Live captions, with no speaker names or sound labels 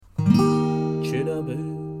Tuna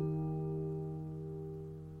Boot.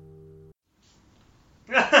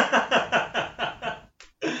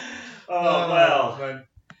 Well. Man.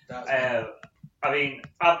 I mean,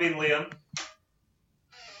 I've been Liam.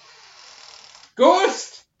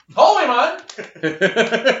 Ghost! Holy man!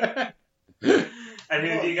 And who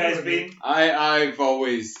have you guys been? I've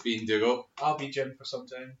always been Dougal. I'll be Jim for some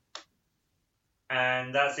time.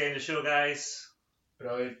 And that's the end of the show, guys.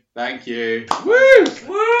 Brilliant. Thank you. Woo!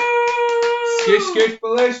 Woo! Skoosh, skoosh,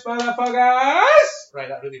 baloosh, motherfuckers! Right,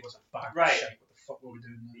 that really was a bad Right. shite. What the fuck were we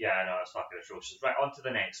doing there? Yeah, I know, it's fucking atrocious. Right, on to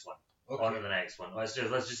the next one. Okay. On to the next one. Let's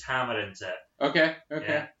just hammer into it. Okay.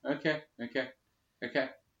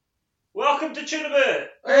 Welcome to Tuna Boot!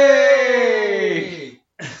 Hey!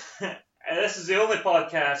 And this is the only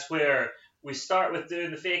podcast where we start with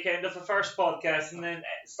doing the fake end of the first podcast and then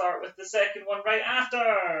start with the second one right after.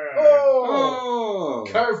 Oh!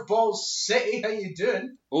 Oh! Curveball City, how you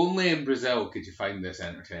doing? Only in Brazil could you find this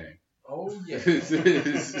entertaining. Oh, yeah.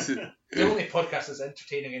 The The only podcast that's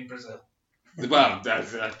entertaining in Brazil. well,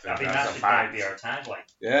 that's I mean, a that should probably fact. be our tagline.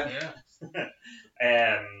 Yeah.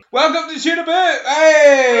 Yeah. Welcome to Tuna Boot!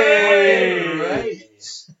 Hey! Right.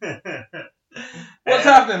 What's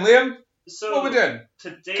happening, Liam? So What are we doing?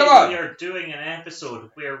 today Come on. we are doing an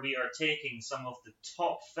episode where we are taking some of the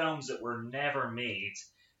top films that were never made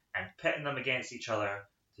and pitting them against each other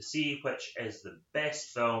to see which is the best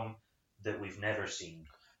film that we've never seen.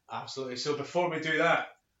 Absolutely. So before we do that,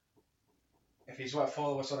 if you want to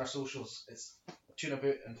follow us on our socials, it's Tuna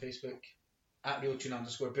Boot on Facebook, at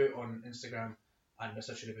RealTuna_Boot on Instagram, and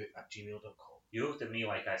MrTunaBoot@gmail.com. You looked at me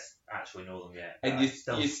like I actually know them yet. And but I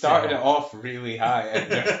still you started it don't. off really high and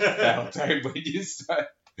just fell down when you started.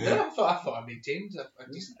 Yeah, I thought I maintained a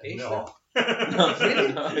decent pace. No.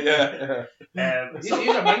 Yeah. There.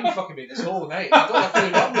 You're a mind fucking me this whole night. I don't have to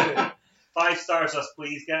what I'm doing. 5 stars us,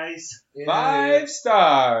 please, guys. Yeah. 5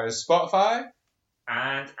 stars. Spotify.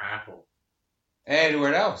 And Apple.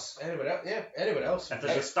 Anywhere else. Anyone else? Yeah, anyone else? If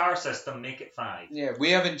there's a star system, make it 5. Yeah,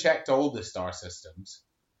 we haven't checked all the star systems,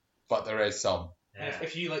 but there is some. Yeah.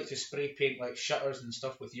 If you like to spray paint like shutters and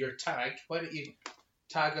stuff with your tag, why don't you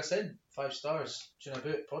tag us in 5 stars? Tuna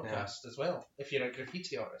Boot podcast as well. If you're a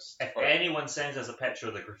graffiti artist. If anyone sends us a picture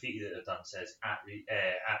of the graffiti that they've done, says at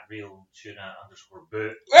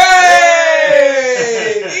RealTuna_Boot.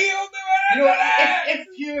 Hey! You know, if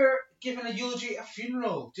you're giving a eulogy at a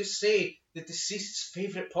funeral, just say the deceased's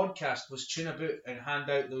favourite podcast was Tuna Boot and hand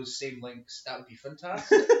out those same links. That would be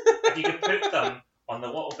fantastic. If you could put them on the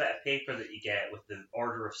little bit of paper that you get with the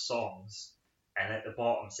order of songs, and at the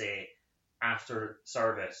bottom say, after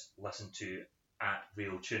service, listen to at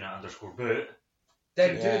RealTuna_Boot.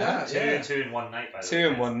 Then do Yeah. that. Two in one night, by the 2 way.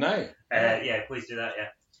 in 1 night. Yeah, please do that, yeah.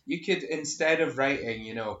 You could, instead of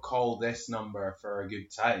writing, call this number for a good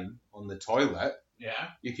time on the toilet,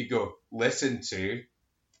 Yeah. you could go, listen to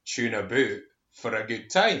Tuna Boot for a good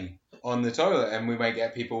time on the toilet, and we might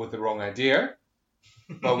get people with the wrong idea,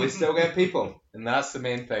 but we still get people, and that's the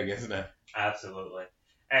main thing, isn't it? Absolutely.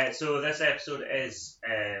 So this episode is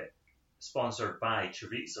sponsored by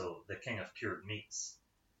Chorizo, the king of cured meats.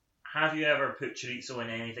 Have you ever put chorizo in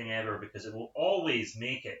anything ever? Because it will always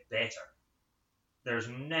make it better. There's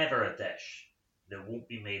never a dish that won't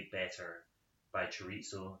be made better by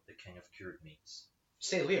Chorizo, the king of cured meats.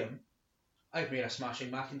 Say, Liam, I've made a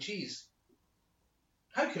smashing mac and cheese.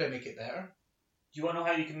 How could I make it better? Do you want to know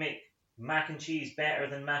how you can make mac and cheese better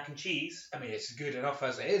than mac and cheese? I mean, it's good enough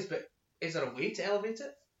as it is, but is there a way to elevate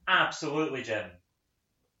it? Absolutely, Jim.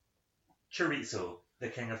 Chorizo, the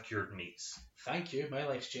king of cured meats. Thank you, my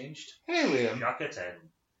life's changed. Hey, Liam. Chuck it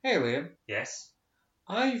in. Hey, Liam. Yes?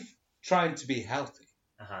 I've tried to be healthy,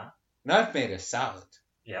 Uh-huh. and I've made a salad,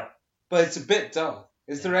 Yeah. but it's a bit dull.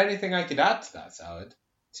 Is there anything I could add to that salad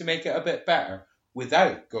to make it a bit better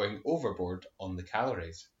without going overboard on the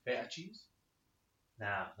calories? Better cheese?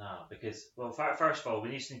 No, because, well, first of all, we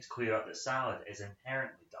just need to clear up that salad is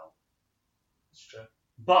inherently dull. It's true.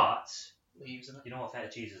 But, Leaves in it. you know what, feta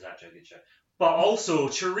cheese is actually a good show. But also,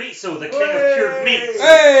 Chorizo, the king of cured meats.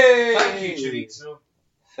 Hey! Thank you, chorizo.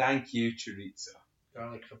 Thank you, chorizo.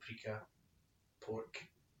 Garlic, paprika, pork.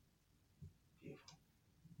 Beautiful.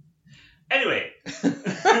 Anyway,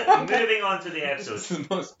 moving on to the episode. It's the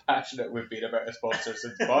most passionate we've been about a sponsor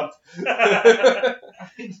since Bud.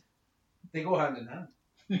 They go hand in hand.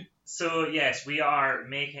 So, yes, we are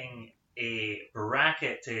making a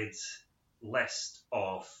bracketed list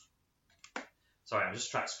of... Sorry, I'm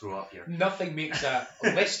just trying to screw up here. Nothing makes a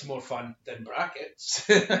list more fun than brackets.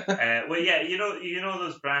 Well, yeah, you know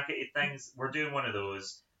those bracketed things? We're doing one of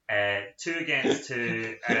those. 2 against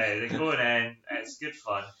 2. They're going in. It's good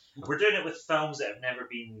fun. We're doing it with films that have never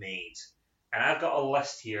been made. And I've got a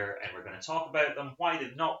list here, and we're going to talk about them, why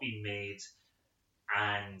they've not been made,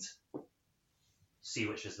 and see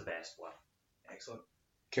which is the best one. Excellent.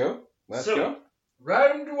 Cool. Let's So- go.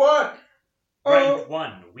 Round one. Round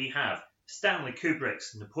one, we have Stanley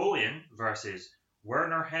Kubrick's Napoleon versus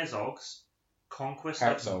Werner Herzog's Conquest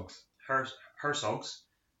Herzogs. of Herzog's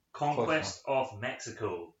Conquest of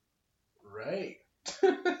Mexico. Right.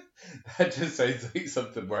 That just sounds like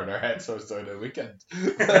something Werner Herzog's doing on a weekend.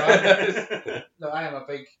 No, I am a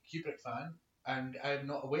big Kubrick fan, and I'm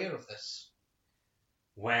not aware of this.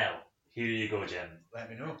 Well, here you go, Jim. Let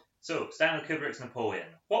me know. So, Stanley Kubrick's Napoleon.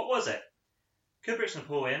 What was it? Kubrick's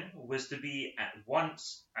Napoleon was to be at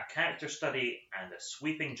once a character study and a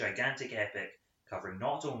sweeping, gigantic epic covering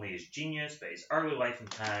not only his genius but his early life in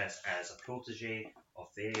Paris as a protege of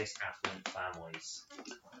various affluent families.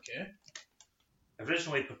 Okay.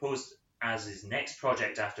 Originally proposed as his next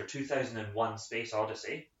project after 2001 Space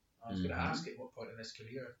Odyssey, I was going to Mhm. ask at what point in his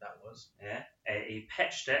career that was. he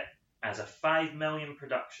pitched it as a $5 million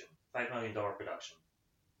production. $5 million production.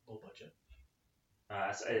 Low budget.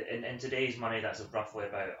 In today's money, that's roughly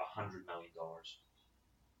about $100 million.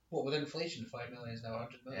 What, with inflation, 5 million is now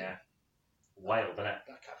 100 million? Yeah. Wild, isn't it?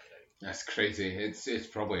 That can't be right. That's crazy. It's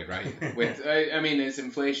probably right. With I mean, it's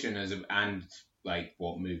inflation and like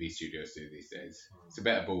what movie studios do these days. It's a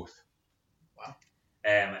bit of both.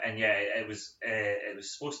 And yeah, it was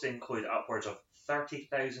supposed to include upwards of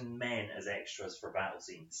 30,000 men as extras for battle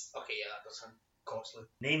scenes. Okay, yeah, that does sound costly.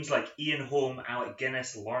 Names like Ian Holm, Alec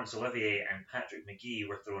Guinness, Laurence Olivier, and Patrick McGee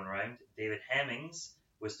were thrown around. David Hemmings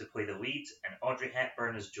was to play the lead, and Audrey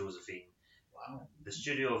Hepburn as Josephine. Wow. The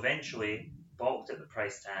studio eventually balked at the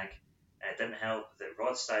price tag, and it didn't help that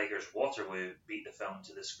Rod Steiger's Waterloo beat the film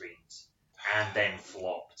to the screens, and then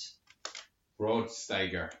flopped. Rod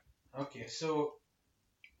Steiger. Okay, so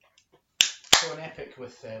an epic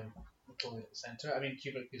with Napoleon at the centre. I mean,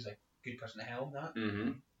 Kubrick is a good person to helm that,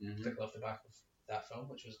 Mm-hmm. particularly off the back of that film,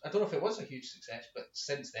 which was, I don't know if it was a huge success, but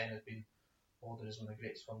since then has been ordered as one of the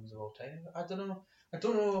greatest films of all time. I don't know. I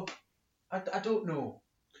don't know.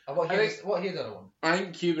 What here's the other one? I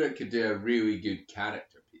think Kubrick could do a really good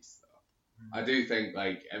character piece, though. I do think,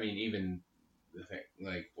 like, I mean, even the thing,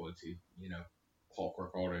 like, what's he,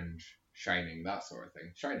 Clockwork Orange, Shining, that sort of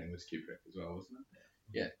thing. Shining was Kubrick as well, wasn't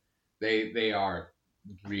it? Yeah. They are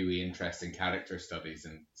really interesting character studies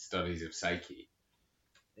and studies of psyche.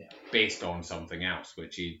 Yeah. Based on something else,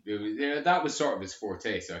 which that was sort of his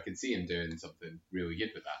forte, so I could see him doing something really good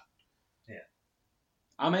with that. Yeah.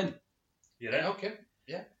 I'm in. You know? Okay.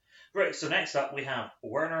 Right, so next up we have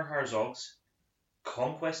Werner Herzog's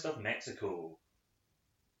Conquest of Mexico.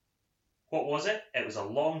 What was it? It was a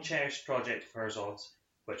long-cherished project of Herzog's,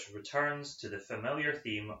 which returns to the familiar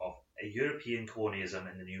theme of a European colonialism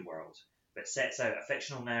in the New World, but sets out a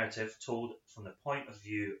fictional narrative told from the point of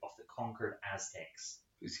view of the conquered Aztecs.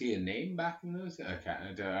 Was he a name back in those? Okay,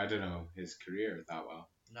 I don't know his career that well.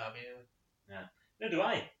 No, I mean, No, do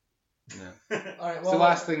I? No. all right. It's Well, the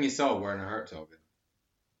last thing you saw Werner Herzog in.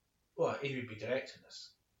 Well, he would be directing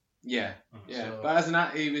this. Yeah, Mhm. yeah. So- But as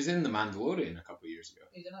an he was in The Mandalorian a couple of years ago.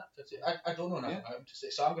 He's an actor too. I don't know enough Yeah. about him to say,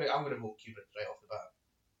 so I'm gonna vote Kubrick right off the bat.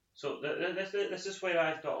 So this is where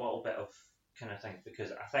I've got a little bit of kind of thing,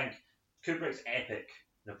 because I think Kubrick's epic,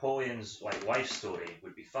 Napoleon's like life story,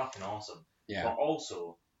 would be fucking awesome. Yeah. But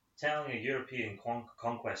also telling a European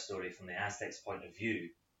conquest story from the Aztecs' point of view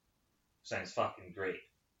sounds fucking great.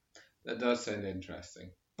 That does sound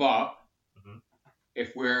interesting. But Mhm.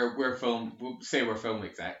 if we're film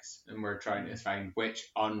execs and we're trying to find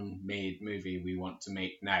which unmade movie we want to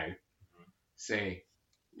make now, say,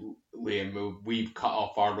 Liam, we've cut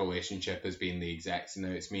off our relationship as being the execs, and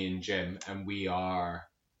now it's me and Jim, and we are,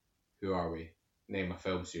 who are we? Name a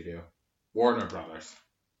film studio. Warner Brothers.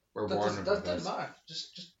 We're Warner Doesn't Brothers. matter.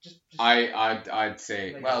 Just. I'd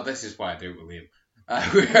say, Like- well, this is why I do it with Liam.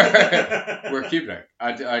 We're Kubrick.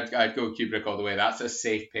 I'd go Kubrick all the way. That's a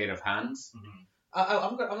safe pair of hands. Mhm.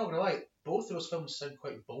 I'm not gonna lie. Both those films sound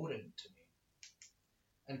quite boring to me,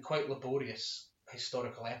 and quite laborious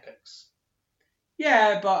historical epics.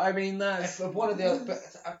 Yeah, but I mean that's If one of the other, but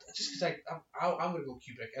just because I'm gonna go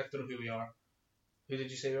Kubrick. I don't know who we are. Who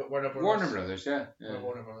did you say? Warner Brothers. Warner Brothers. Yeah. We're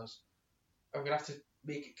Warner Brothers. I'm gonna have to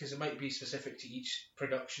make it because it might be specific to each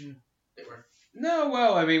production that we're. No,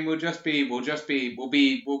 well, I mean we'll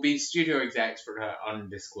be studio execs for an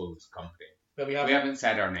undisclosed company. But We haven't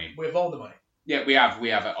said our name. we have all the money. Yeah, we have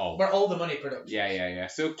it all. We're all the money productions. Yeah.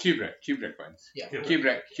 So Kubrick wins. Yeah.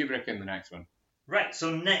 Kubrick in the next one. Right,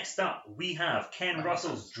 so next up we have Ken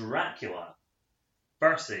Russell's Dracula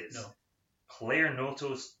versus No. Claire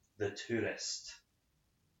Noto's The Tourist.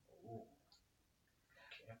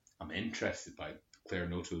 I'm interested by Claire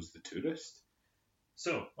Noto's The Tourist.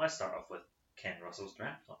 So, let's start off with Ken Russell's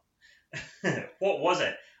Dracula. What was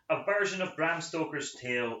it? A version of Bram Stoker's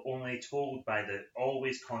tale, only told by the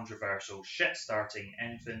always controversial, shit-starting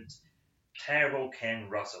infant, terrible Ken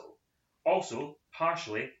Russell. Also,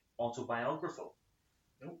 partially autobiographical.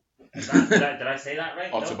 Nope. Did I say that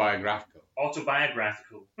right? Autobiographical. No?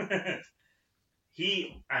 Autobiographical.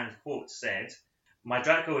 He, and quote, said, "My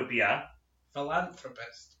Dracula would be a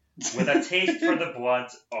Philanthropist. with a taste for the blood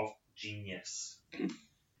of genius."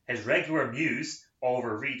 His regular muse,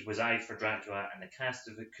 Oliver Reed, was eyed for Dracula, and the cast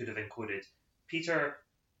of it could have included Peter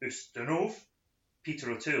Ustinov,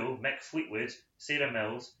 Peter O'Toole, Mick Fleetwood, Sarah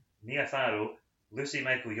Mills, Nia Farrow, Lucy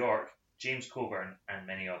Michael York, James Coburn, and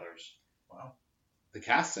many others. Wow. The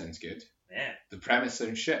cast sounds good. Yeah. The premise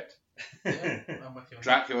sounds shit. Yeah, I'm with you.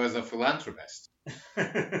 Dracula is a philanthropist.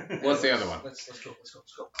 What's the other one? Let's go.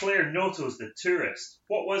 Claire Noto's The Tourist.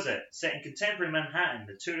 What was it? Set in contemporary Manhattan,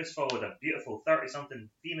 The Tourist followed a beautiful 30-something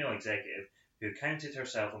female executive who counted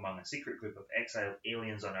herself among a secret group of exiled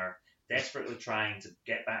aliens on Earth, desperately trying to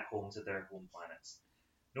get back home to their home planets.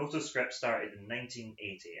 Noto's script started in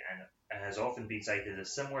 1980 and has often been cited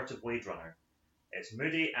as similar to Blade Runner. Its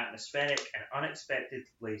moody, atmospheric, and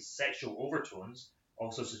unexpectedly sexual overtones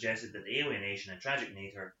also suggested that the alienation and tragic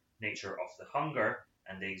nature of the hunger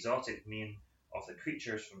and the exotic mien of the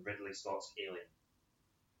creatures from Ridley Scott's Alien.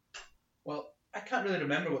 Well, I can't really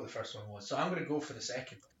remember what the first one was, so I'm going to go for the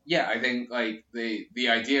second one. Yeah, I think like the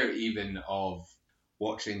idea even of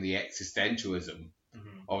watching the existentialism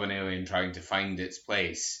of an alien trying to find its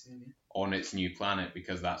place on its new planet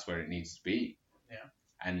because that's where it needs to be. Yeah.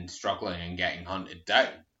 And struggling and getting hunted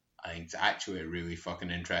down. I think it's actually a really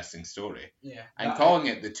fucking interesting story. Yeah. And calling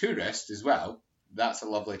it The Tourist as well, that's a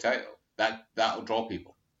lovely title. That'll draw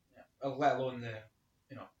people. Yeah. Let alone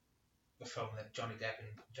the film that Johnny Depp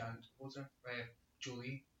and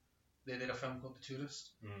Julie, they did a film called The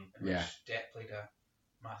Tourist, in which Depp played a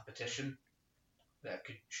mathematician that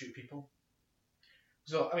could shoot people.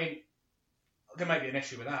 So, I mean, there might be an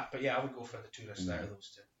issue with that, but yeah, I would go for The Tourist out of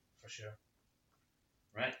those two, for sure.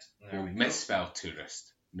 Right. We'll misspell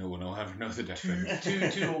tourist. No one will ever know the difference.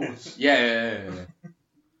 Two O's. Yeah.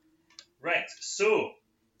 Right, so,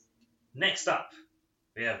 next up,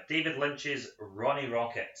 we have David Lynch's Ronnie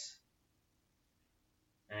Rocket.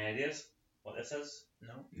 Any ideas what this is?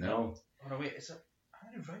 No. Oh no, wait, how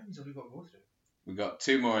many rounds have we got to go through? We got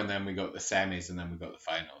two more, and then we got the semis, and then we got the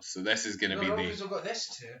finals. So this is going to be because we've got this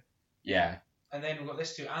two. Yeah. And then we've got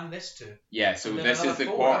this two and this two. Yeah, so this is the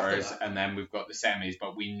quarters, and then we've got the semis,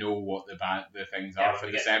 but we know what the things are for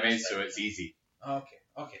the semis, so it's easy. Okay,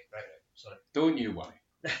 right. Sorry. Don't you worry.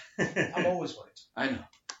 I'm always worried. I know.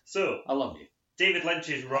 So, I love you. David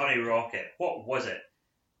Lynch's Ronnie Rocket. What was it?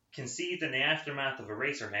 Conceived in the aftermath of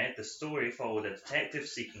Eraserhead, the story followed a detective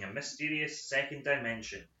seeking a mysterious second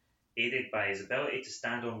dimension, aided by his ability to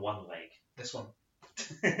stand on one leg. This one.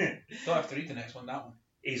 Don't have to read the next one, that one.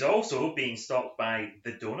 He's also being stalked by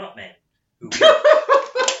the Donut Men,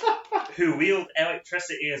 who wield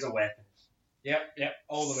electricity as a weapon. Yep,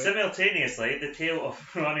 all the way. Simultaneously, the tale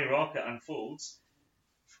of Ronnie Rocket unfolds.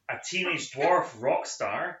 A teenage dwarf rock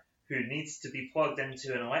star who needs to be plugged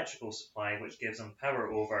into an electrical supply which gives him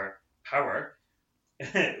power,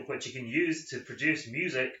 which he can use to produce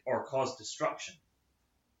music or cause destruction.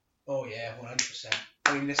 Oh yeah, 100%.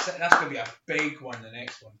 I mean, that's going to be a big one, the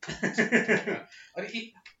next one. I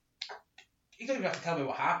mean, you don't even have to tell me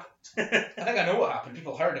what happened. I think I know what happened.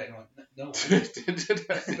 People heard it and went, no.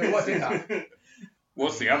 But what did happen?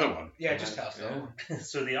 What's the other one? Yeah, just tell us the other one.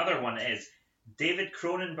 So the other one is David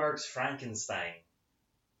Cronenberg's Frankenstein.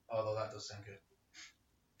 Although that does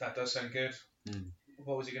sound good.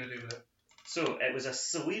 What was he going to do with it? So it was a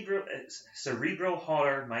cerebral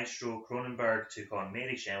horror maestro. Cronenberg took on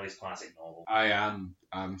Mary Shelley's classic novel.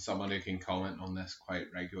 I'm someone who can comment on this quite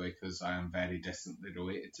regularly because I am very distantly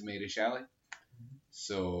related to Mary Shelley.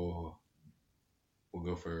 So we'll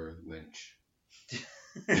go for Lynch.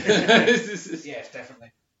 Yes,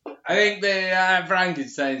 definitely. I think the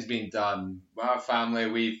Frankenstein's been done. Our family,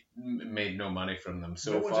 we've made no money from them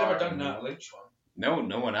so far. No one's ever done that Lynch one.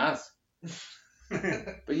 No one has.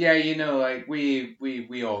 But yeah,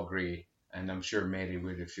 we all agree, and I'm sure Mary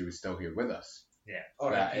would if she was still here with us. Yeah.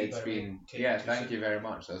 That it's been thank you very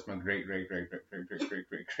much. That's my great auntie.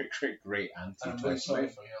 I'm really sorry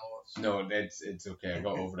for you. No, it's okay. I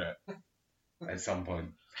got over it at some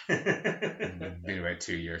point. It's been about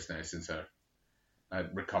 2 years now since I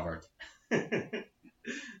recovered.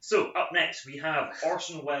 So up next we have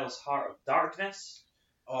Orson Welles' Heart of Darkness.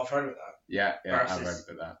 Oh, I've heard about that. Yeah, I've heard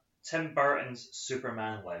about that. Tim Burton's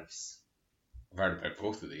Superman Lives. I've heard about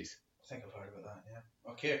both of these. I think I've heard about that,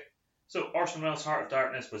 yeah. Okay. So, Orson Welles' Heart of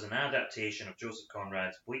Darkness was an adaptation of Joseph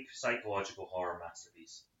Conrad's bleak psychological horror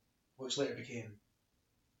masterpiece. Which later became...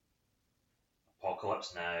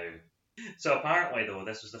 Apocalypse Now. So apparently, though,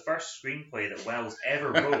 this was the first screenplay that Wells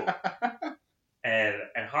ever wrote.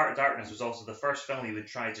 And Heart of Darkness was also the first film he would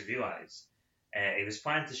try to realise. He was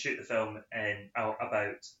planning to shoot the film in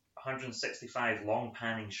about 165 long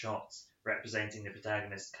panning shots representing the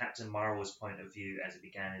protagonist Captain Marlowe's point of view as he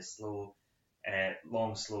began his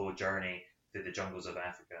long, slow journey through the jungles of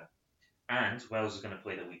Africa. And Wells was going to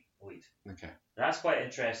play the lead. Okay. That's quite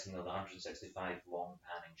interesting, though, the 165 long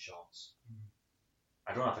panning shots.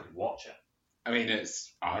 I don't know if I could watch it. I mean,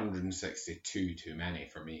 it's 162 too many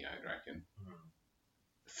for me, I reckon.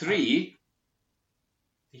 3.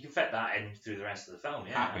 You can fit that in through the rest of the film,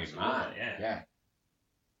 yeah. Happy absolutely, man. Yeah.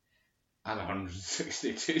 Add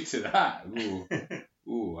 162 to that. Ooh.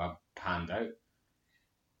 Ooh, I panned out.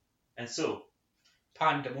 And so,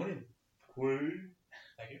 Pandemonium. woo.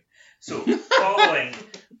 Thank you. So, following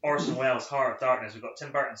Orson Welles' Heart of Darkness, we've got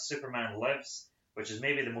Tim Burton's Superman Lives, which is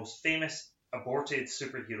maybe the most famous aborted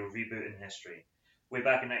superhero reboot in history. Way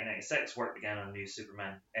back in 1996, work began on a new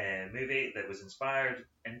Superman movie that was inspired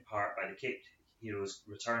in part by the Caped hero's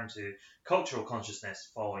return to cultural consciousness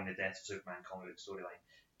following the death of Superman comic book storyline.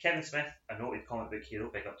 Kevin Smith, a noted comic book hero,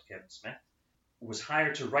 big up to Kevin Smith, was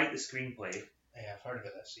hired to write the screenplay. Yeah, I've heard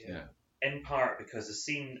about this, yeah. In part because of a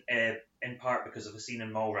scene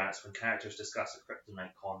in Mallrats when characters discuss a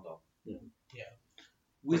kryptonite condom. Yeah.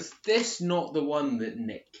 Was this not the one that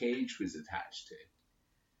Nick Cage was attached to?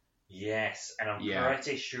 Yes, and I'm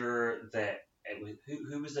pretty sure that it was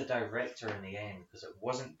who was the director in the end, because it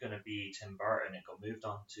wasn't going to be Tim Burton. It got moved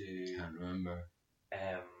on to Can't remember.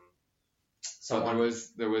 someone. But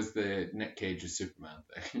there was the Nick Cage's Superman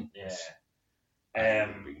thing. Yeah. That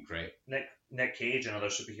would have been great. Nick Cage, another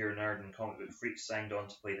superhero nerd and comic book freak, signed on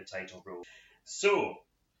to play the title role. So,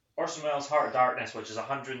 Orson Welles' Heart of Darkness, which is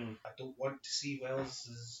 100. I don't want to see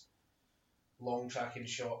Wells's long tracking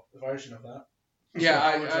shot version of that. Yeah,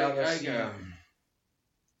 I would rather see I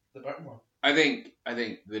the Burton one. I think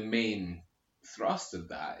the main thrust of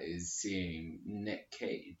that is seeing Nick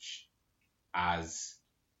Cage as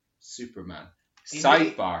Superman.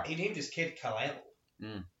 Sidebar. He named his kid Kal-El.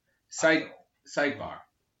 Sidebar.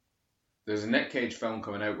 There's a Nick Cage film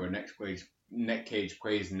coming out where Nick Cage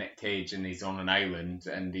plays Nick Cage and he's on an island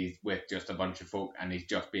and he's with just a bunch of folk and he's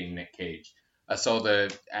just being Nick Cage. I saw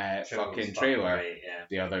the fucking trailer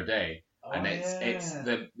the other day. And it's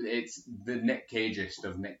the Nick Cageist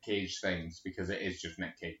of Nick Cage things because it is just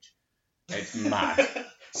Nick Cage. It's mad.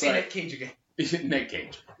 See Nick Cage again. Nick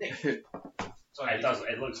Cage. Sorry,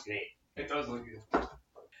 it looks great. It does look good.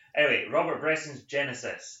 Anyway, Robert Bresson's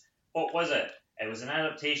Genesis. What was it? It was an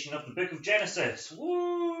adaptation of the Book of Genesis.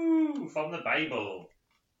 Woo! From the Bible.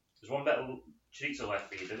 There's one bit of chorizo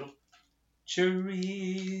left for you, Diddle.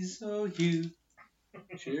 Chorizo you.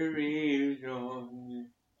 Chorizo you.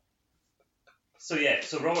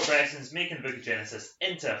 So Robert Bresson's making the Book of Genesis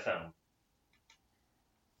into a film.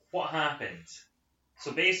 What happened?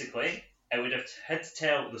 So basically, it would have had to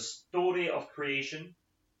tell the story of creation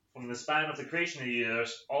from the span of the creation of the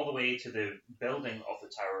universe all the way to the building of the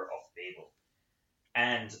Tower of Babel.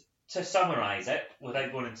 And to summarise it,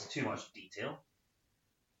 without going into too much detail,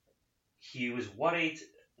 he was worried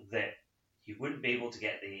that he wouldn't be able to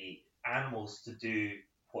get the animals to do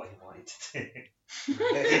what he wanted to do.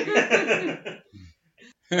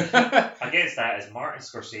 Against that is Martin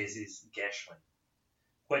Scorsese's Gershwin,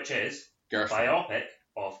 which is biopic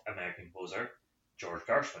of American composer George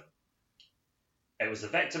Gershwin. It was a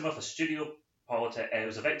victim of studio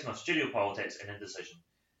politics and indecision.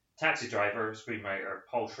 Taxi Driver screenwriter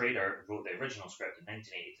Paul Schrader wrote the original script in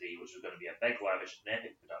 1983, which was going to be a big, lavish, and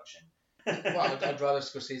epic production. Well, I'd rather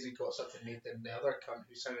Scorsese got something made than the other cunt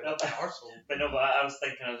who sounded like an arsehole. But I was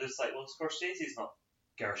thinking, I was just like, well, Scorsese's not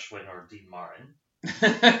Gershwin or Dean Martin.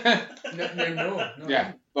 No.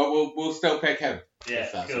 Yeah, but we'll still pick him. Yeah,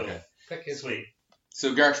 if that's cool. okay. Pick his Sweet.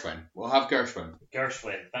 So Gershwin, we'll have Gershwin.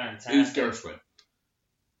 Gershwin, fantastic. Who's Gershwin?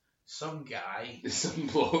 Some guy. Some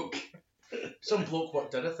bloke. Some bloke what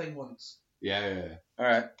did a thing once. Yeah. All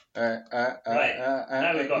right.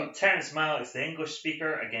 Now we've got Terrence Malick's The English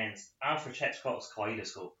Speaker against Alfred Hitchcock's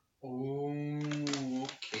Kaleidoscope. Oh,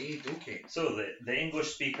 okay. So the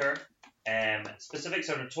English Speaker, specifics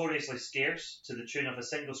are notoriously scarce, to the tune of a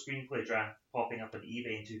single screenplay draft popping up on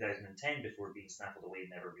eBay in 2010 before being snaffled away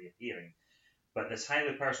and never reappearing. But this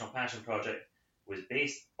highly personal passion project was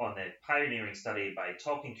based on the pioneering study by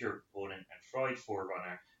talking cure proponent and Freud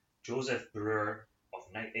forerunner Joseph Breuer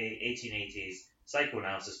of 1880s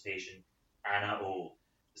psychoanalysis patient Anna O.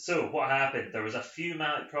 So, what happened? There was a few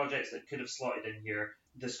Malick projects that could have slotted in here.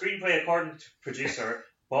 The screenplay, according to producer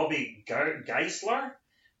Bobby Geisler,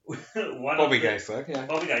 Bobby Geisler, yeah.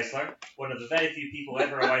 Bobby Geisler, one of the very few people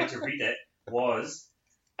ever allowed to read it, was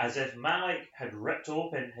as if Malick had ripped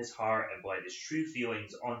open his heart and bled his true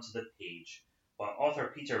feelings onto the page. But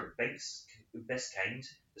author Peter Biskind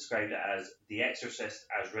described it as The Exorcist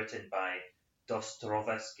as written by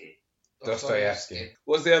Dostoevsky.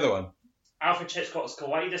 What's the other one? Alfred Hitchcock's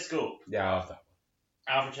Kaleidoscope. Yeah, I love that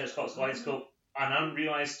Alfred Hitchcock's Kaleidoscope, an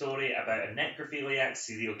unrealised story about a necrophiliac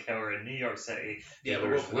serial killer in New York City who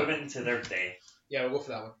lures women to their death. Yeah, we'll go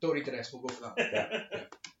for that one. Don't read the rest, we'll go for that one. Yeah.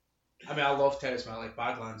 I mean, I love Terrence Malick.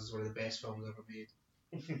 Badlands is one of the best films ever made.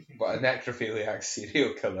 But a necrophiliac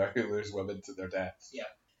serial killer who lures women to their deaths. Yeah.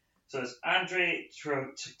 So it's Andrei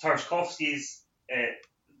Tarkovsky's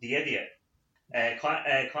The Idiot. A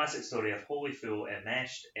classic story of holy fool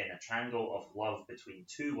enmeshed in a triangle of love between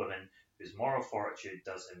two women whose moral fortitude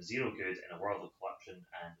does him zero good in a world of corruption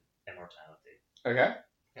and immortality. Okay.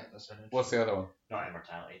 Yeah, that sounds What's the other one? Not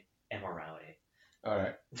immortality, immorality.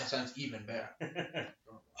 Alright. That sounds even better.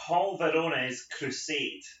 Paul Verone's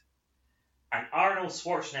Crusade. An Arnold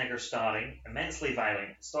Schwarzenegger starring, immensely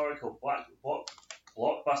violent, historical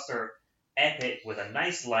blockbuster epic with a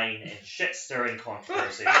nice line in shit-stirring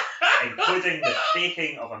controversy, including the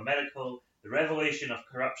faking of a miracle, the revelation of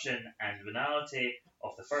corruption and venality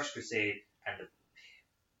of the First Crusade, and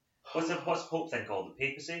what's the Pope thing called? The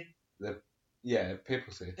papacy? Yeah,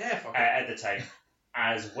 papacy. Yeah, fuck At the time,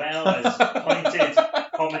 as well as pointed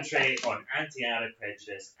commentary on anti-Arab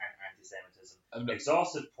prejudice and anti-Semitism.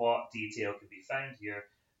 Exhaustive plot detail can be found here,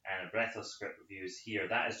 and breathless script reviews here.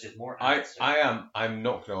 That is just more. I'm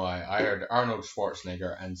not gonna lie. I heard Arnold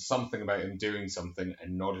Schwarzenegger and something about him doing something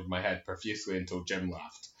and nodded my head profusely until Jim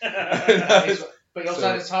laughed. But he also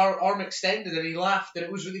had his arm extended and he laughed and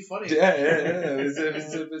it was really funny. Yeah.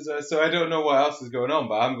 It was, so I don't know what else is going on,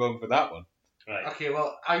 but I'm going for that one. Right. Okay,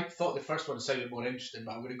 well, I thought the first one sounded more interesting,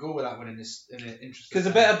 but I'm going to go with that one in the interesting. Because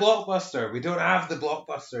a bit of blockbuster. We don't have the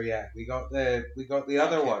blockbuster yet. We got the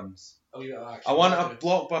other ones. I want a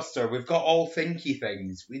blockbuster. We've got all thinky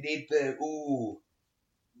things. We need the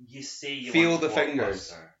You say you feel want the a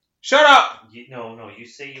fingers. blockbuster. Shut up! No. You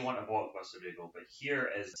say you want a blockbuster, Dougal, but here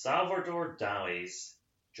is Salvador Dali's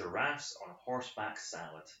Giraffes on Horseback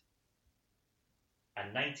Salad. A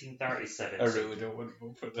 1937. I really don't want to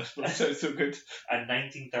vote for this one. It sounds so good. A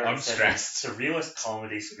 1937 I'm stressed. surrealist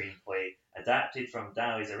comedy screenplay adapted from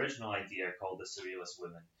Dali's original idea called The Surrealist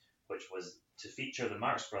Woman, which was to feature the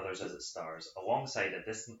Marx Brothers as its stars, alongside a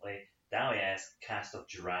distantly Dali-esque cast of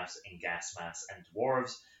giraffes in gas masks and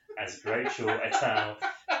dwarves as Groucho Ital,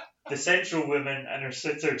 the central woman and her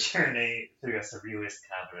suitor journey through a surrealist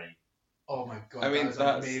cabaret. Oh my god! I mean,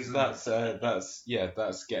 amazing. that's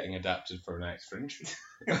getting adapted for an next Fringe.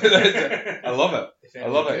 I love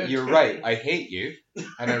it. You're right. I hate you,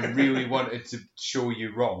 and I really wanted to show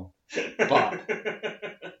you wrong, but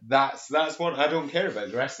that's what I don't care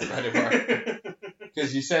about the rest of it anymore.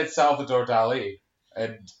 Because you said Salvador Dali,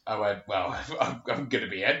 and I went, well, I'm gonna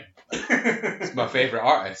be in. It's my favorite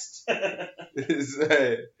artist. And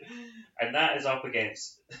that is up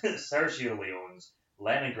against Sergio Leone's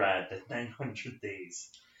Leningrad, the 900 Days.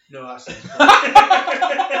 No, that's couldn't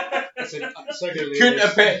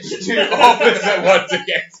have pitched two opposite ones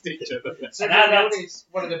against each other. Sergio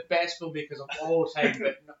one of the best filmmakers of all time,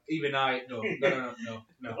 but even no.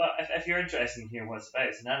 Well, if you're interested in hearing what it's about,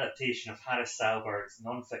 it's an adaptation of Harris Salberg's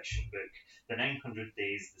non-fiction book, The 900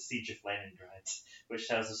 Days, The Siege of Leningrad, which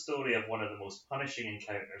tells the story of one of the most punishing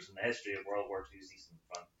encounters in the history of World War II's Eastern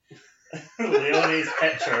Front. Leone's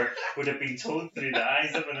picture would have been told through the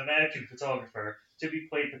eyes of an American photographer, to be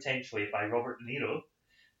played potentially by Robert De Niro,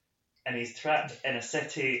 and he's trapped in a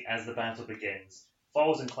city as the battle begins,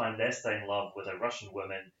 falls in clandestine love with a Russian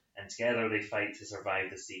woman, and together they fight to survive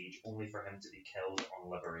the siege, only for him to be killed on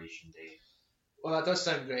Liberation Day. Well, that does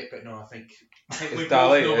sound great, but no, I think we Dali,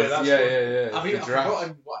 both know where that's going. yeah. I mean, I've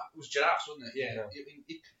forgotten what it was. Giraffes, wasn't it?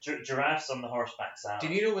 Yeah. Giraffes on the Horseback Salad. Do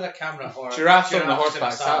you know with a camera or Giraffes on the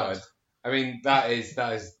Horseback Salad? I mean, that is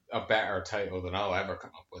a better title than I'll ever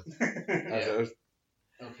come up with.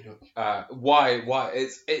 Okay. Why?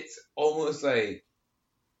 It's almost like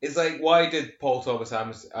why did Paul Thomas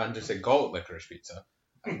Anderson call it Licorice Pizza?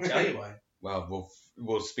 I can tell you why. Well,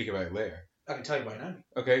 we'll speak about it later. I can tell you why now.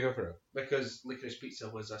 Okay, go for it. Because Licorice Pizza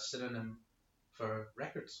was a synonym for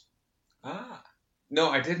records. Ah,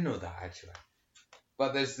 no, I didn't know that actually.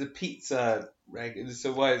 But there's the pizza.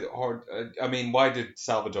 So why? Why did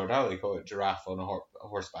Salvador Dali call it Giraffe on a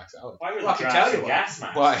Horseback Salad? Why were the giraffes in gas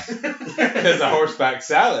masks? Why? Because a horseback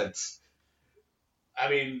salad. I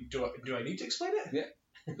mean, do I need to explain it?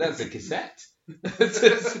 Yeah. That's a cassette.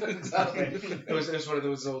 Exactly. It was one of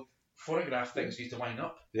those old phonograph things we used to wind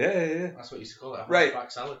up. Yeah. That's what we used to call it. A Right.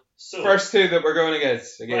 horseback salad. So, First two that we're going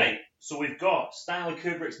against again. right, so we've got Stanley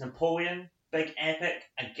Kubrick's Napoleon, big epic,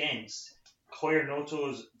 against Claire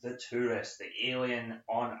Noto's The Tourist, the alien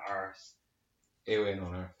on Earth. Alien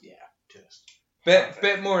on Earth. Tourist.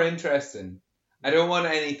 Bit more interesting. I don't want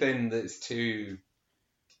anything that's too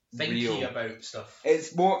Thinky real. about stuff.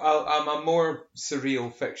 It's more. I'm a more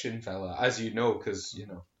surreal fiction fella, as you know, because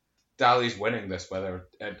Dali's winning this, whether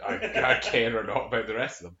I care or not about the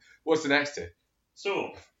rest of them. What's the next two?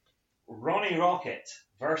 So, Ronnie Rocket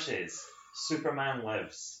versus Superman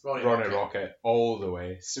Lives. Ronnie Rocket all the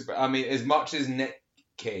way. I mean, as much as Nick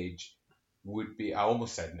Cage would be, I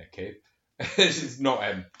almost said Nick Cave. It's not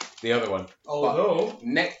him. The other one. Although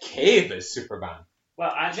Nick Cave is Superman.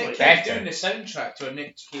 Well, actually, Nick Better. Cage doing the soundtrack to a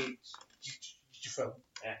Nick Cage film.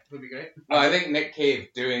 Yeah. Would be great. Well, I think Nick Cave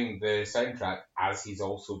doing the soundtrack as he's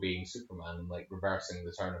also being Superman and like reversing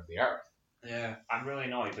the turn of the Earth. Yeah. I'm really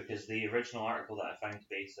annoyed because the original article that I found to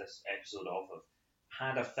base this episode off of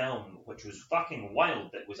had a film which was fucking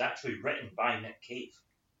wild that was actually written by Nick Cave.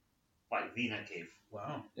 Like the Nick Cave.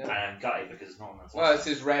 Wow. Yeah. And I'm gutted because it's not on this Well, list.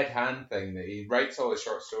 it's his Red Hand thing that he writes all his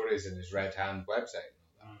short stories in his Red Hand website.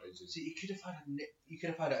 It's just- So you could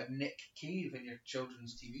have had a Nick Cave in your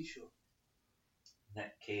children's TV show.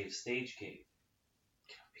 Nick Cave, Stage Cave.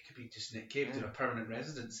 It could be just Nick Cave doing a permanent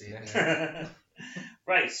residency. Yeah. In there.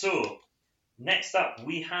 Right, so next up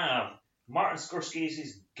we have Martin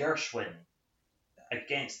Scorsese's Gershwin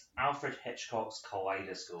against Alfred Hitchcock's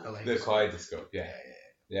Kaleidoscope. The Kaleidoscope,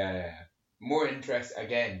 yeah. More interest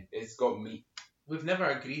again. It's got meat, We've never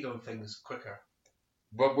agreed on things quicker.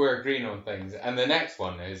 but we're agreeing on things. And the next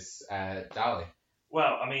one is Dali.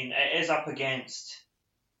 Well, I mean, it is up against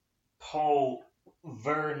Paul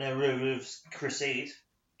Verhoeven's Crusade.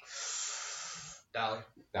 Dali.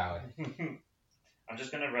 Dali. I'm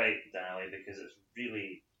just going to write Dali because it's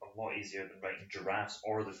really a lot easier than writing Giraffes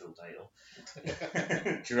or the full title.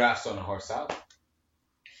 Giraffes on a horse salad.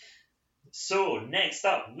 So, next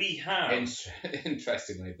up we have...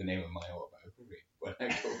 Interestingly, the name of my autobiography. When I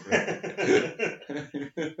go for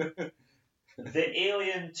it. The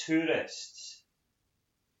Alien Tourist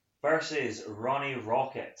versus Ronnie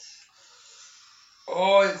Rocket.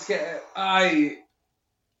 Oh, it's getting.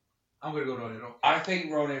 I'm gonna go Ronnie Rocket. I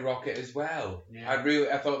think Ronnie Rocket as well. Yeah.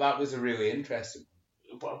 I thought that was a really interesting.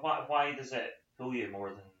 Why does it pull you more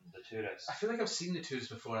than the Tourist? I feel like I've seen the Tours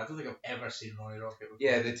before. I don't think I've ever seen Ronnie Rocket before.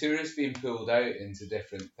 Yeah, the tourist's been pulled out into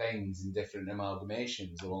different things and different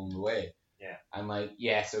amalgamations along the way. Yeah. And like,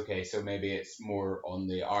 yes, okay, so maybe it's more on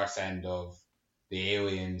the arse end of the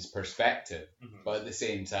alien's perspective, Mhm. but at the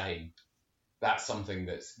same time, that's something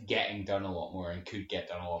that's getting done a lot more and could get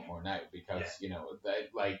done a lot more now because,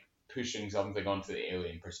 like pushing something onto the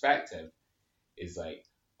alien perspective is like,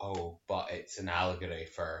 oh, but it's an allegory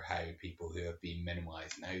for how people who have been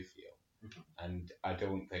minimalised now feel. Mhm. And I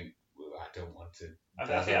don't want to I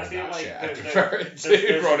bother feel with that like shit. I there- prefer it there's-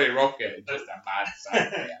 to Ronnie Rocket, just a mad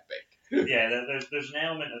sci-fi epic. Yeah, there's an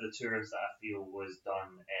element of the Tourist that I feel was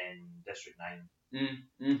done in District 9.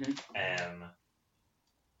 Mm-hmm.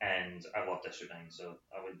 And I love District 9, so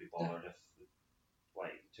I wouldn't be bothered if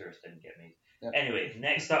Tourist didn't get made. Yeah. Anyway,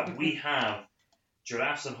 next up we have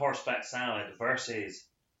Giraffes and Horseback Salad versus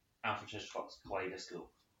Alfred Hitchcock's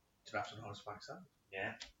Kaleidoscope. Giraffes on horseback salad.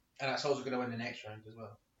 Yeah. And that's also going to win the next round as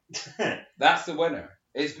well. That's the winner.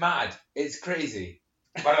 It's mad. It's crazy.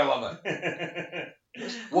 But I love it.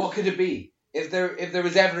 What could it be? If there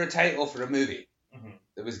was ever a title for a movie Mhm.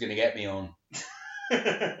 that was going to get me on.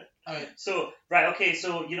 So, right, okay,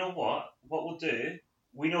 so you know what? What we'll do,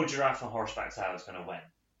 we know Giraffe and Horseback Salad's going to win.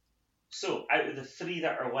 So, out of the three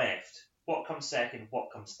that are left, what comes second,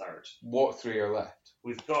 what comes third? What three are left?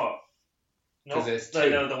 We've got... No, 'Cause there's two.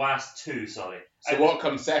 the last two, sorry. So Out what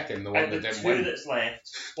comes second? The out one of that the didn't two win. that's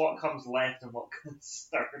left, what comes left and what comes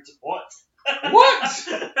third? What? What?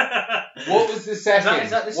 What was the second?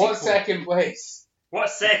 is that the What sequel? second place? What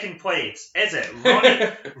second place? Is it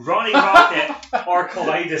Ronnie Rocket or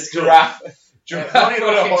Kaleidoscope? Giraffe Ronnie on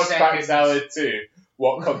a Rocket horseback second. salad too.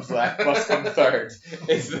 What comes left must come third.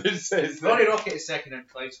 Is Ronnie Rocket is second and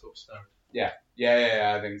Kaleidoscope's third. Yeah,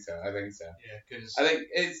 I think so. Yeah, because I think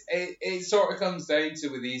it sort of comes down to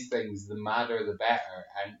with these things, the madder the better,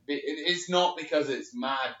 and it's not because it's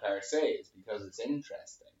mad per se, it's because it's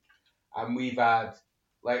interesting. And we've had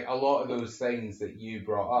like a lot of those things that you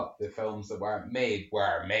brought up, the films that were made,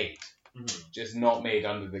 Mhm. just not made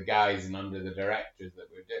under the guise and under the directors that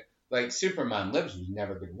were doing. Like Superman Lives was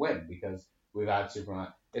never going to win because we've had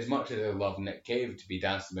Superman. As much as I love Nick Cave to be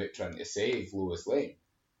dancing about trying to save Lois Lane,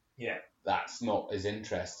 Yeah. that's not as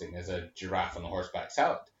interesting as a giraffe on a horseback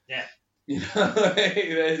salad. Yeah. You know, like,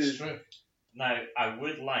 this It's is true. Now, I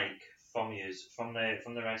would like from you, from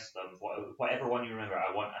the rest of them, whatever one you remember,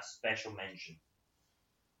 I want a special mention.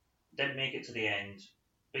 Didn't make it to the end,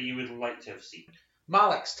 but you would like to have seen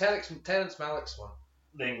Terrence Malick's one.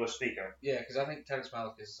 the English speaker. Yeah, because I think Terrence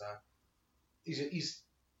Malick is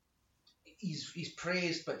he's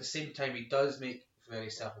praised, but at the same time he does make very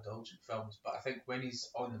self-indulgent films. But I think when he's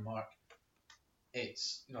on the mark,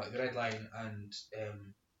 it's like The Red Line and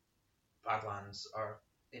Badlands are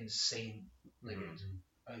insanely good,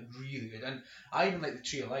 really good. And I even like The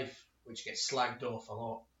Tree of Life, which gets slagged off a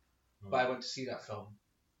lot. But I went to see that film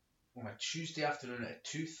on a Tuesday afternoon at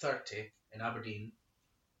 2:30 in Aberdeen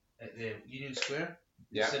at the Union Square,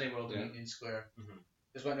 Cineworld in Union Square. Mhm.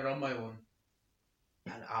 Just went there on my own,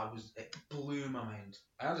 and it blew my mind.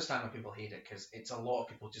 I understand why people hate it because it's a lot of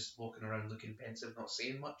people just walking around looking pensive, not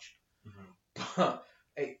saying much. But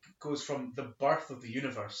it goes from the birth of the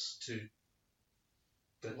universe to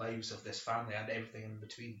the lives of this family and everything in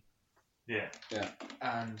between. Yeah.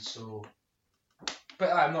 And so,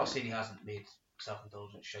 but I'm not saying he hasn't made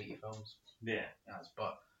self-indulgent, shitey films. Yeah. He has,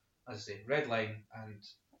 but as I say, Red Line and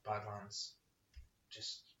Badlands,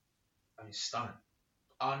 stunning,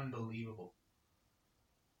 unbelievable.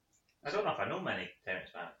 I don't know if I know many Terrence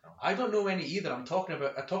Malick films. I don't know any either. I'm talking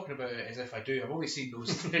about it as if I do. I've only seen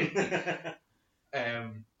those three,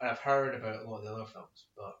 and I've heard about a lot of the other films.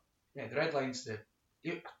 But yeah, The Red Line's I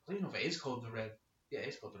don't even know if it is called The Red. Yeah,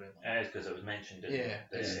 it's called The Red Line. It is because it was mentioned in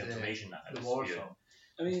it's the information that I the was war viewing. film.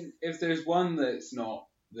 I mean, if there's one that's not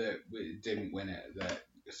that didn't win it, that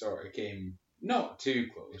sort of came not too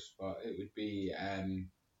close, but it would be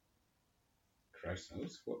Christ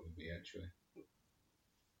knows what would be actually.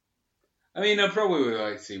 I mean, I probably would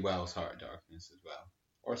like to see Wells' Heart of Darkness as well.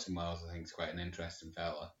 Orson Welles, I think, is quite an interesting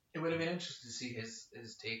fella. It would have been interesting to see his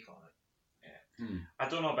take on it. I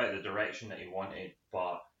don't know about the direction that he wanted,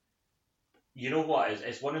 but you know what?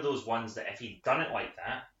 It's one of those ones that if he'd done it like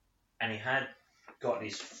that, and he had got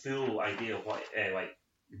this full idea of what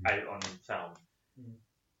out on film,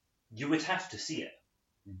 you would have to see it.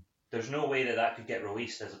 There's no way that could get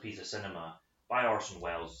released as a piece of cinema by Orson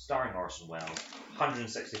Welles, starring Orson Welles,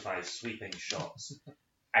 165 sweeping shots,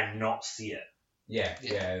 and not see it. Yeah,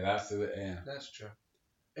 that's That's true.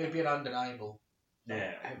 It would be an undeniable.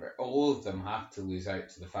 Yeah. All of them have to lose out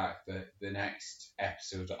to the fact that the next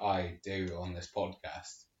episode I do on this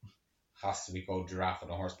podcast has to be called Giraffe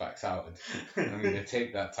on a Horseback Salad. And I'm going to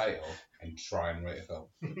take that title and try and write a film.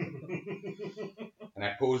 And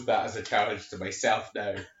I pose that as a challenge to myself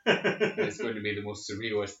now. It's going to be the most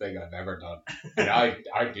surrealist thing I've ever done. And I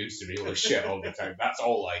do surrealist shit all the time. That's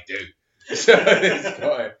all I do. So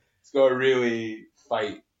it's got to really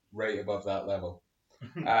fight right above that level.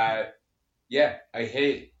 Yeah, I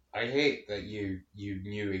hate that you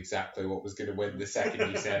knew exactly what was going to win the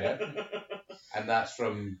second you said it. And that's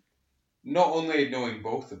from not only knowing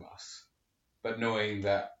both of us, but knowing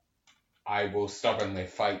that I will stubbornly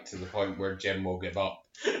fight to the point where Jim will give up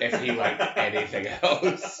if he liked anything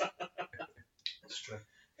else. That's true.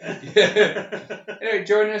 Anyway,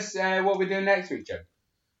 join us. What are we doing next week, Jim?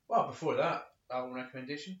 Well, before that, album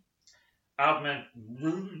recommendation. Album.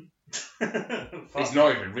 He's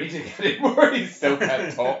not even reading anymore. He still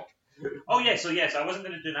can't talk. Oh, yeah, so yes, I wasn't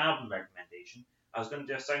going to do an album recommendation. I was going to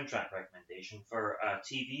do a soundtrack recommendation for a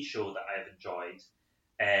TV show that I've enjoyed.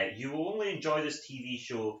 You will only enjoy this TV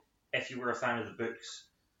show if you were a fan of the books,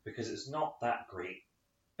 because it's not that great.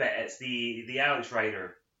 But it's the Alex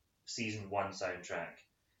Rider Season 1 soundtrack.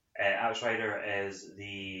 Alex Rider is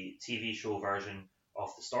the TV show version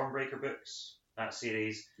of the Stormbreaker books, that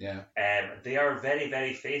series. Yeah. They are very,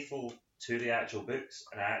 very faithful to the actual books,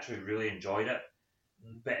 and I actually really enjoyed it.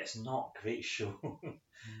 But it's not a great show.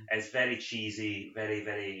 It's very cheesy, very,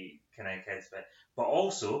 very kind of kids bit. But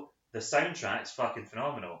also, the soundtrack's fucking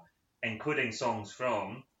phenomenal, including songs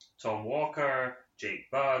from Tom Walker,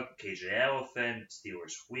 Jake Bugg, Cage the Elephant,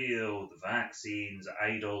 Steelers Wheel, The Vaccines,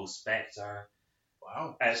 Idol, Spectre.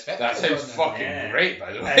 Wow. That sounds fucking great,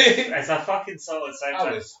 by the way. It's a fucking solid soundtrack.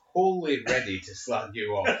 I was wholly ready to slag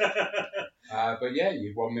you off. But yeah,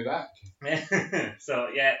 you've won me back. So,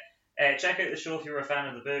 yeah. Check out the show if you're a fan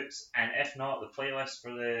of the books, and if not, the playlist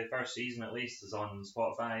for the first season at least is on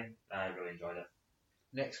Spotify. I really enjoyed it.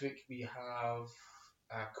 Next week we have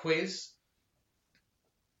a quiz,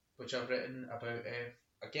 which I've written about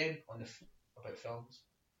again about films.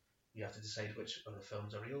 You have to decide which of the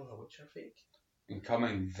films are real or which are fake. And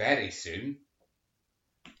coming very soon,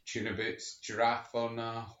 Tuna Boots giraffe on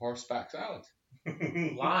a horseback salad.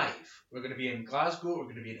 Live. We're going to be in Glasgow, we're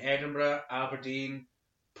going to be in Edinburgh, Aberdeen,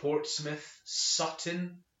 Portsmouth,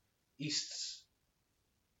 Sutton, East.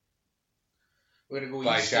 We're going to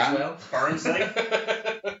go east as well. Barnsley.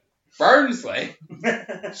 Barnsley?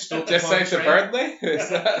 Stoke Just upon south of Trent. Burnley? Is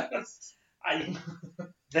that...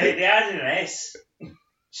 They added an S.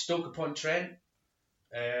 Stoke upon Trent.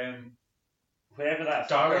 Wherever that fucker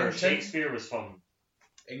Darlington. Shakespeare was from.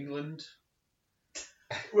 England.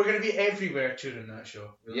 We're going to be everywhere touring that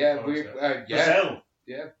show. We look Yeah, forward we to it. Brazil.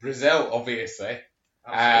 Brazil, obviously.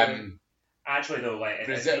 Absolutely. Actually, though, like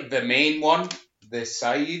Brazil, the main one, the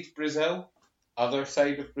side Brazil, other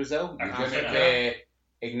side of Brazil. We're going to Africa.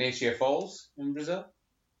 do Ignacia Falls in Brazil.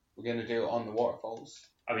 We're going to do it on the waterfalls.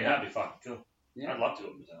 I mean, that'd be fun. Cool. Yeah. I'd love to go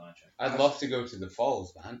to Brazil, actually. I'd love to go to the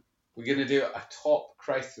falls, man. We're going to do a top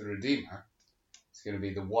Christ the Redeemer. It's going to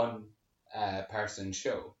be the one person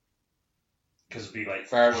show Because we like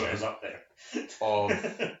Version. float us up there.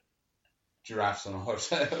 of giraffes on a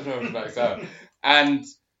horseback salad. And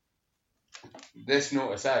this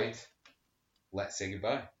note aside, let's say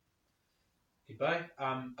goodbye. Goodbye.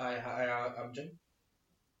 I'm Jim.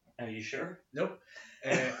 Are you sure? Nope.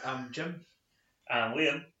 I'm Jim.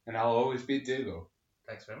 Liam. And I'll always be Dougal.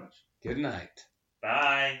 Thanks very much. Good night.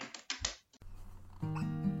 Bye.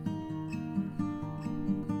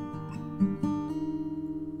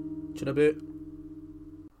 Tuna boot.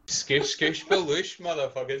 Skoosh, skoosh, baloosh,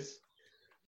 motherfuckers.